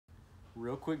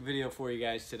Real quick video for you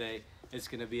guys today. It's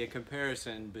going to be a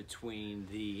comparison between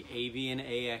the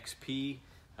Avian-AXP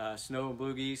snow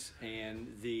blue geese and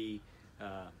the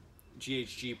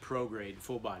GHG Pro Grade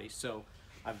full body. So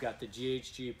I've got the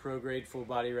GHG Pro Grade full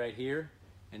body right here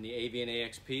and the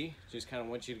Avian-AXP. Just kind of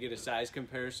want you to get a size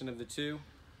comparison of the two.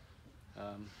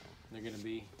 They're going to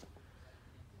be,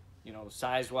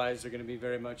 size-wise, they're going to be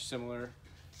very much similar.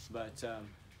 But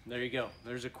there you go.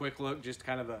 There's a quick look, just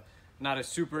kind of not a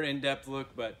super in-depth look,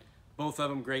 but both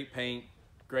of them great paint,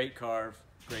 great carve,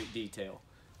 great detail.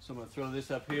 So I'm going to throw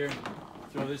this up here,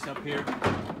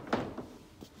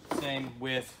 Same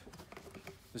with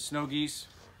the snow geese.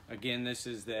 Again, this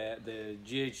is the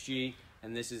GHG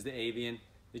and this is the Avian.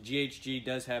 The GHG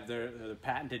does have their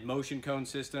patented motion cone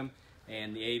system,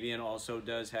 and the Avian also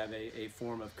does have a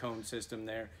form of cone system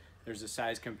there. There's a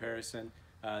size comparison.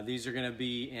 These are going to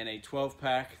be in a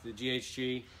 12-pack, the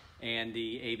GHG, and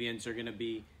the Avians are going to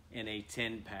be in a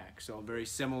 10-pack. So very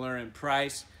similar in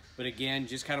price, but again,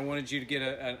 just kind of wanted you to get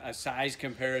a size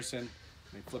comparison.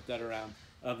 Let me flip that around,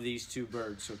 of these two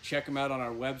birds. So check them out on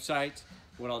our website.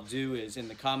 What I'll do is in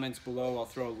the comments below, I'll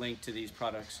throw a link to these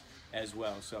products as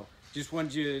well. So just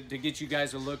wanted to get you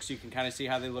guys a look so you can kind of see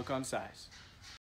how they look on size.